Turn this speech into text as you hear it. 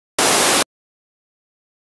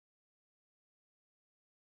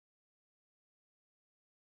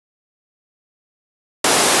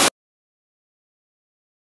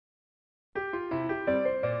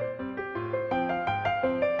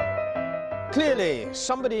Clearly,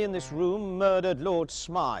 somebody in this room murdered Lord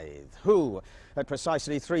Smythe, who, at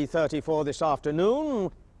precisely 3:34 this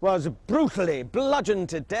afternoon, was brutally bludgeoned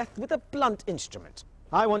to death with a blunt instrument.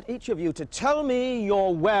 I want each of you to tell me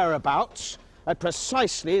your whereabouts at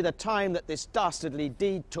precisely the time that this dastardly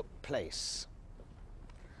deed took place.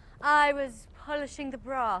 I was polishing the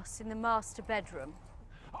brass in the master bedroom.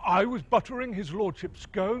 I was buttering his lordship's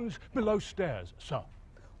scones below stairs, sir.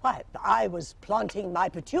 Why, I was planting my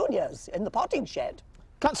petunias in the potting shed.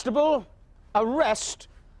 Constable, arrest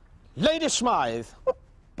Lady Smythe.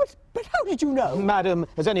 But how did you know? Madam,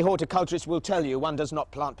 as any horticulturist will tell you, one does not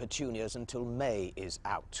plant petunias until May is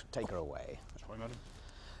out. Take her away. Sorry, madam.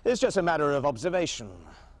 It's just a matter of observation.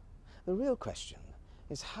 The real question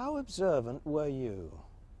is, how observant were you?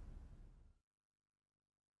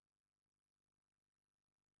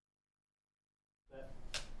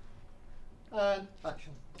 And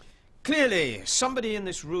action. Clearly, somebody in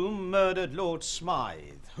this room murdered Lord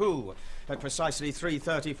Smythe, who, at precisely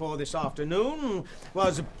 3:34 this afternoon,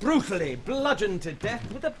 was brutally bludgeoned to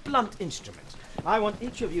death with a blunt instrument. I want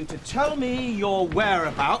each of you to tell me your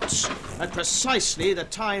whereabouts at precisely the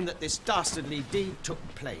time that this dastardly deed took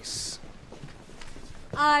place.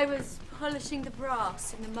 I was polishing the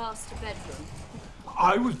brass in the master bedroom.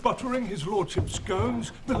 I was buttering his lordship's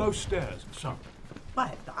scones below stairs, sir.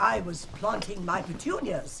 Why, I was planting my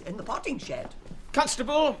petunias in the potting shed.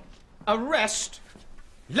 Constable, arrest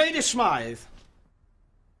Lady Smythe.